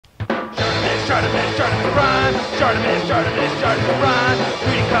Shartimus Prime, Shartimus Prime.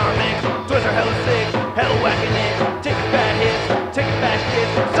 Reading comics, toys are hella sick, hella whacking it. Taking bad hits, taking bad shit.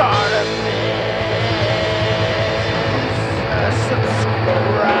 Shartimus,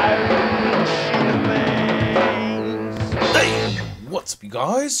 subscribe. Hey, what's up you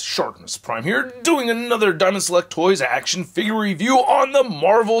guys? ShartimusPrime here, doing another Diamond Select Toys action figure review on the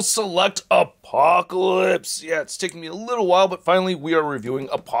Marvel Select Apocalypse. Yeah, it's taken me a little while, but finally we are reviewing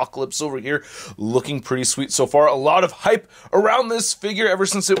Apocalypse over here. Looking pretty sweet so far. A lot of hype around this figure ever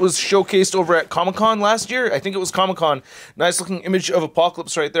since it was showcased over at Comic-Con last year. I think it was Comic-Con. Nice looking image of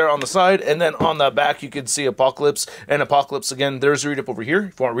Apocalypse right there on the side, and then on the back you can see Apocalypse and Apocalypse again. There's a read-up over here.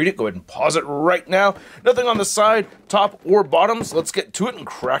 If you want to read it, go ahead and pause it right now. Nothing on the side, top, or bottom, so let's get to it and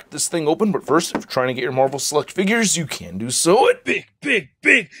crack this thing open. But first, if you're trying to get your Marvel Select figures, you can do so at Big!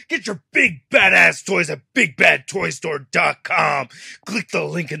 Get your big badass toys at BigBadToyStore.com. Click the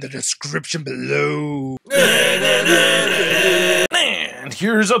link in the description below. And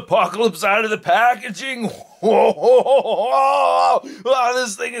here's Apocalypse out of the packaging. Whoa,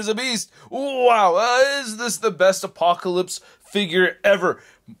 this thing is a beast. Wow, is this the best Apocalypse figure ever?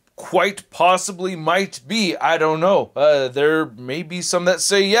 Quite possibly might be. I don't know. There may be some that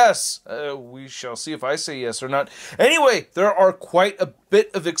say yes. We shall see if I say yes or not. Anyway, there are quite a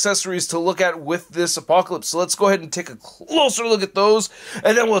bit of accessories to look at with this Apocalypse. So let's go ahead and take a closer look at those,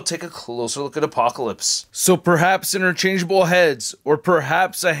 and then we'll take a closer look at Apocalypse. So perhaps interchangeable heads, or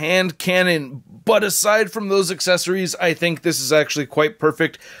perhaps a hand cannon. But aside from those accessories, I think this is actually quite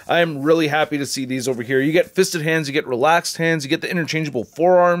perfect. I am really happy to see these over here. You get fisted hands, you get relaxed hands, you get the interchangeable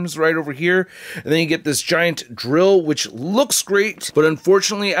forearms right over here, and then you get this giant drill, which looks great, but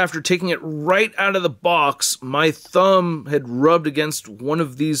unfortunately, after taking it right out of the box, my thumb had rubbed against one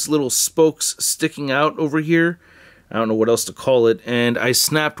of these little spokes sticking out over here. I don't know what else to call it, and I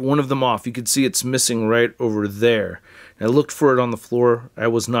snapped one of them off. You can see it's missing right over there. I looked for it on the floor. I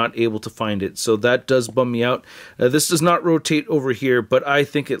was not able to find it, so that does bum me out. This does not rotate over here, but I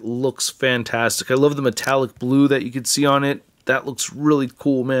think it looks fantastic. I love the metallic blue that you can see on it. That looks really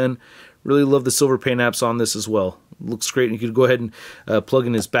cool, man. Really love the silver paint apps on this as well. Looks great, and you could go ahead and plug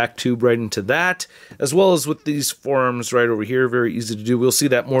in his back tube right into that, as well as with these forearms right over here. Very easy to do. We'll see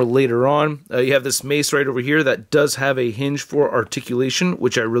that more later on. You have this mace right over here that does have a hinge for articulation,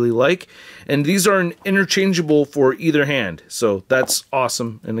 which I really like, and these are interchangeable for either hand, so that's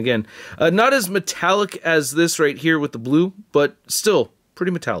awesome. And again, not as metallic as this right here with the blue, but still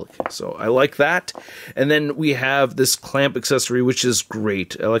pretty metallic, so I like that. And then we have this clamp accessory, which is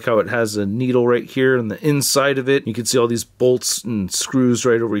great. I like how it has a needle right here on the inside of it. You can see all these bolts and screws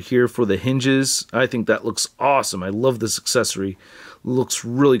right over here for the hinges. I think that looks awesome. I love this accessory. Looks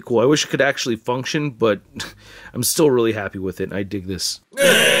really cool. I wish it could actually function, but I'm still really happy with it. I dig this.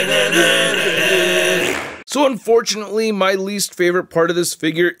 So unfortunately, my least favorite part of this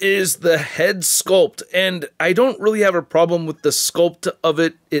figure is the head sculpt, and I don't really have a problem with the sculpt of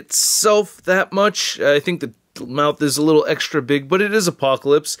it itself that much. I think the mouth is a little extra big, but it is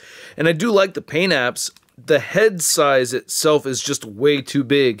Apocalypse, and I do like the paint apps. The head size itself is just way too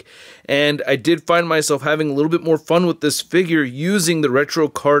big, and I did find myself having a little bit more fun with this figure using the retro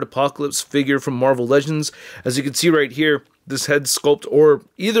card Apocalypse figure from Marvel Legends. As you can see right here, this head sculpt, or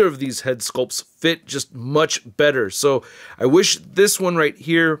either of these head sculpts, fit just much better. So I wish this one right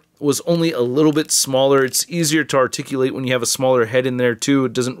here was only a little bit smaller. It's easier to articulate when you have a smaller head in there too.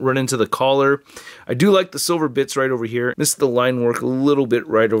 It doesn't run into the collar. I do like the silver bits right over here. Missed the line work a little bit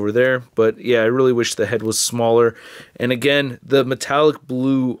right over there, but yeah, I really wish the head was smaller. And again, the metallic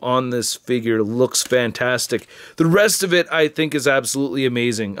blue on this figure looks fantastic. The rest of it I think is absolutely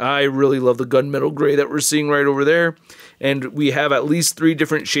amazing. I really love the gunmetal gray that we're seeing right over there. And we have at least 3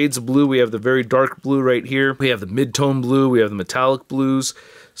 different shades of blue. We have the very dark blue right here. We have the mid-tone blue. We have the metallic blues.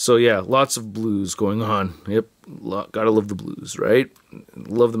 So yeah, lots of blues going on. Yep, gotta love the blues, right?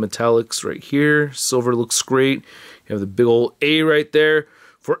 Love the metallics right here. Silver looks great. You have the big old A right there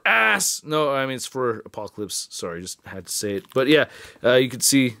for ass. No, I mean it's for Apocalypse. Sorry, just had to say it. But yeah, you can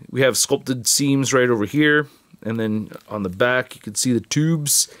see we have sculpted seams right over here. And then on the back, you can see the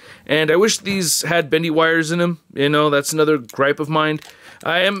tubes. And I wish these had bendy wires in them. You know, that's another gripe of mine.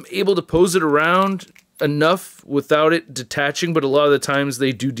 I am able to pose it around enough without it detaching, but a lot of the times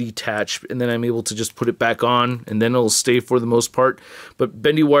they do detach, and then I'm able to just put it back on, and then it'll stay for the most part. But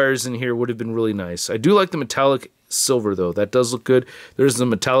bendy wires in here would have been really nice. I do like the metallic silver, though. That does look good. There's the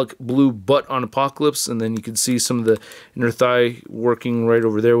metallic blue butt on Apocalypse, and then you can see some of the inner thigh working right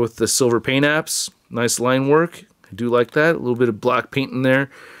over there with the silver paint apps. Nice line work. I do like that. A little bit of black paint in there.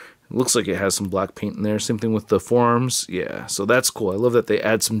 looks like it has some black paint in there. Same thing with the forearms. Yeah, so that's cool. I love that they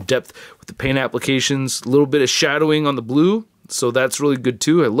add some depth with the paint applications. A little bit of shadowing on the blue, so that's really good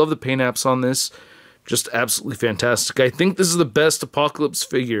too. I love the paint apps on this. Just absolutely fantastic. I think this is the best Apocalypse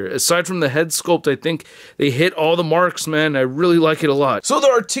figure. Aside from the head sculpt, I think they hit all the marks, man. I really like it a lot. So the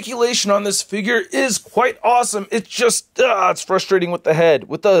articulation on this figure is quite awesome. It's just, it's frustrating with the head.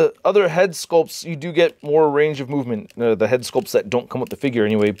 With the other head sculpts, you do get more range of movement. The head sculpts that don't come with the figure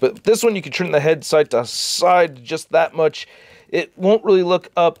anyway. But this one, you can turn the head side to side just that much. It won't really look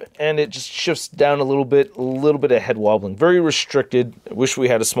up, and it just shifts down a little bit of head wobbling. Very restricted. I wish we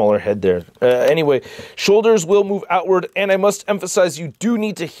had a smaller head there. Anyway, shoulders will move outward, and I must emphasize you do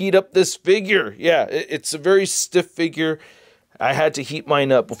need to heat up this figure. Yeah, it's a very stiff figure. I had to heat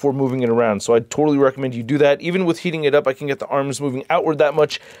mine up before moving it around, so I'd totally recommend you do that. Even with heating it up, I can get the arms moving outward that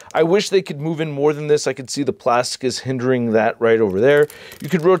much. I wish they could move in more than this. I could see the plastic is hindering that right over there. You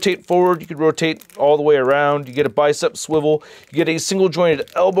could rotate forward. You could rotate all the way around. You get a bicep swivel. You get a single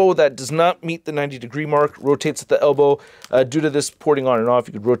jointed elbow that does not meet the 90-degree mark, rotates at the elbow. Due to this porting on and off,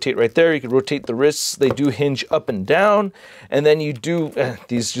 you could rotate right there. You could rotate the wrists. They do hinge up and down. And then you do,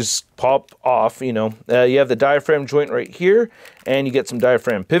 these just pop off, you know. You have the diaphragm joint right here, and you get some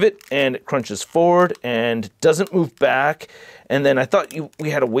diaphragm pivot, and it crunches forward and doesn't move back. And then I thought we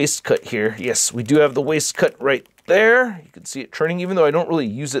had a waist cut here. Yes, we do have the waist cut right there. You can see it turning, even though I don't really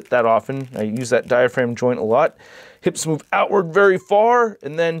use it that often. I use that diaphragm joint a lot. Hips move outward very far,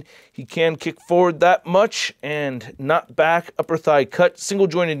 and then he can kick forward that much and not back. Upper thigh cut. Single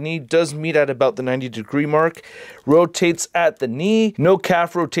jointed knee does meet at about the 90-degree mark. Rotates at the knee. No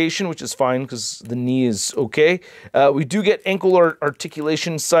calf rotation, which is fine because the knee is okay. We do get ankle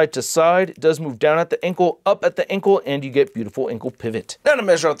articulation side to side. It does move down at the ankle, up at the ankle, and you get beautiful ankle pivot. Now to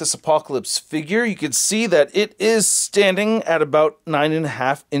measure out this Apocalypse figure, you can see that it is standing at about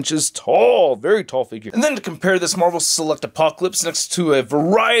 9.5 inches tall. Very tall figure. And then to compare this Marvel Select Apocalypse next to a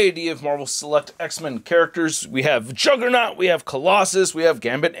variety of Marvel Select X-Men characters, we have Juggernaut, we have Colossus, we have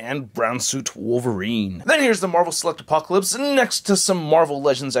Gambit, and Brown Suit Wolverine. Then here's the Marvel Select Apocalypse next to some Marvel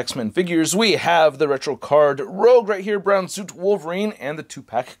Legends X-Men figures. We have the retro card Rogue right here, Brown Suit Wolverine, and the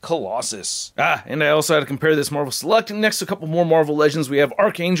 2-pack Colossus. And I also had to compare this Marvel Select next to a couple more Marvel Legends. We have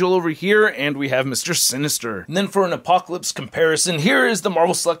Archangel over here, and we have Mr. Sinister. And then for an Apocalypse comparison, here is the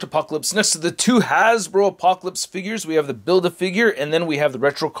Marvel Select Apocalypse next to the two Hasbro Apocalypse figures. We have the Build-A-Figure, and then we have the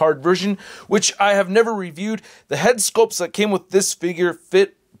retro card version, which I have never reviewed. The head sculpts that came with this figure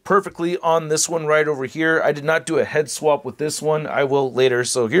fit perfectly on this one right over here. I did not do a head swap with this one. I will later.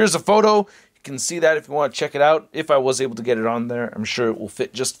 So here's a photo. You can see that if you want to check it out. If I was able to get it on there, I'm sure it will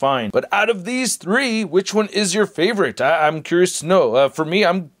fit just fine. But out of these three, which one is your favorite? I'm curious to know. For me,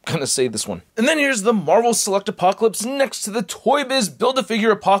 I'm gonna say this one. And then here's the Marvel Select Apocalypse next to the Toy Biz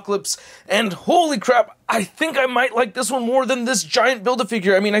Build-A-Figure Apocalypse. And holy crap, I think I might like this one more than this giant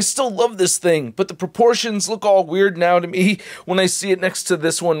Build-A-Figure. I mean, I still love this thing, but the proportions look all weird now to me when I see it next to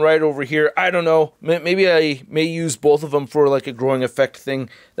this one right over here. I don't know. Maybe I may use both of them for like a growing effect thing.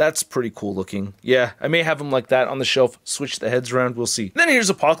 That's pretty cool looking. Yeah, I may have them like that on the shelf. Switch the heads around. We'll see. Then here's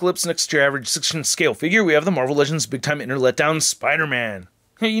Apocalypse next to your average 6-inch scale figure. We have the Marvel Legends Big Time Inner Letdown Spider-Man.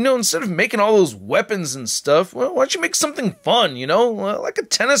 Hey, you know, instead of making all those weapons and stuff, well, why don't you make something fun, you know? Like a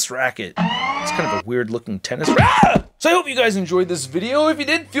tennis racket. It's kind of a weird-looking tennis racket. So I hope you guys enjoyed this video. If you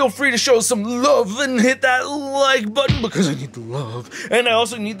did, feel free to show some love and hit that like button because I need the love. And I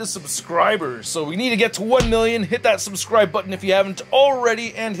also need the subscribers. So we need to get to 1 million. Hit that subscribe button if you haven't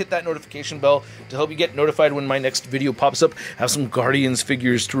already and hit that notification bell to help you get notified when my next video pops up. I have some Guardians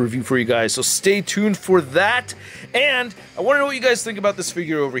figures to review for you guys. So stay tuned for that. And I want to know what you guys think about this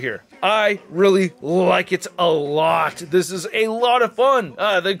figure over here. I really like it a lot. This is a lot of fun.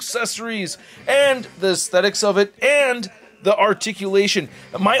 The accessories and the aesthetics of it and the articulation.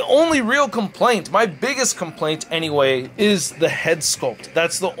 My only real complaint, my biggest complaint anyway, is the head sculpt.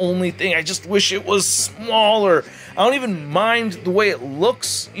 That's the only thing. I just wish it was smaller. I don't even mind the way it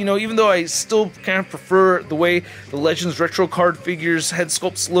looks, you know, even though I still kind of prefer the way the Legends retro card figures head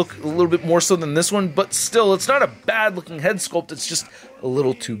sculpts look a little bit more so than this one, but still, it's not a bad looking head sculpt, it's just a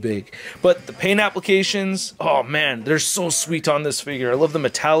little too big. But the paint applications, oh man, they're so sweet on this figure. I love the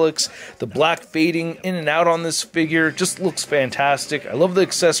metallics, the black fading in and out on this figure, just looks fantastic. I love the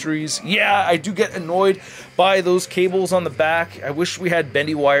accessories. Yeah, I do get annoyed by those cables on the back. I wish we had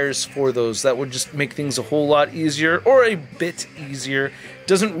bendy wires for those. That would just make things a whole lot easier, or a bit easier.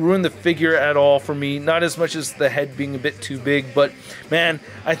 Doesn't ruin the figure at all for me, not as much as the head being a bit too big, but man,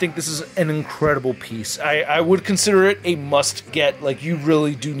 I think this is an incredible piece. I would consider it a must-get. Like, you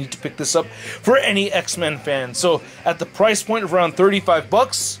really do need to pick this up for any X-Men fan. So at the price point of around 35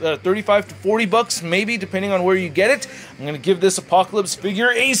 bucks, 35 to 40 bucks maybe, depending on where you get it, I'm going to give this Apocalypse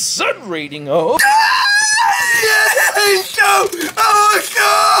figure a Sun rating of...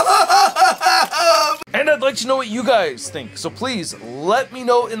 And I'd like to know what you guys think, so please let me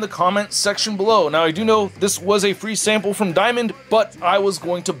know in the comments section below. Now, I do know this was a free sample from Diamond, but I was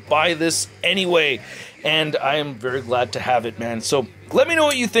going to buy this anyway, and I am very glad to have it, man. So let me know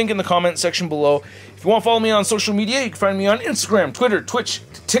what you think in the comment section below. If you want to follow me on social media, you can find me on Instagram, Twitter, Twitch,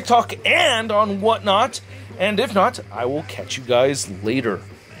 TikTok, and on Whatnot. And if not, I will catch you guys later.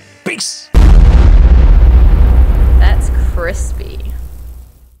 Peace! That's crispy.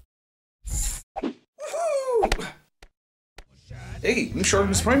 Hey, new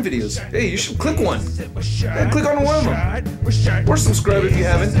ShartimusPrime videos. Hey, you should click one. Yeah, click on one of them. Or subscribe if you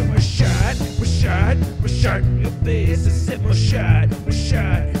haven't.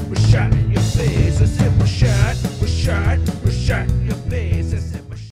 Your face.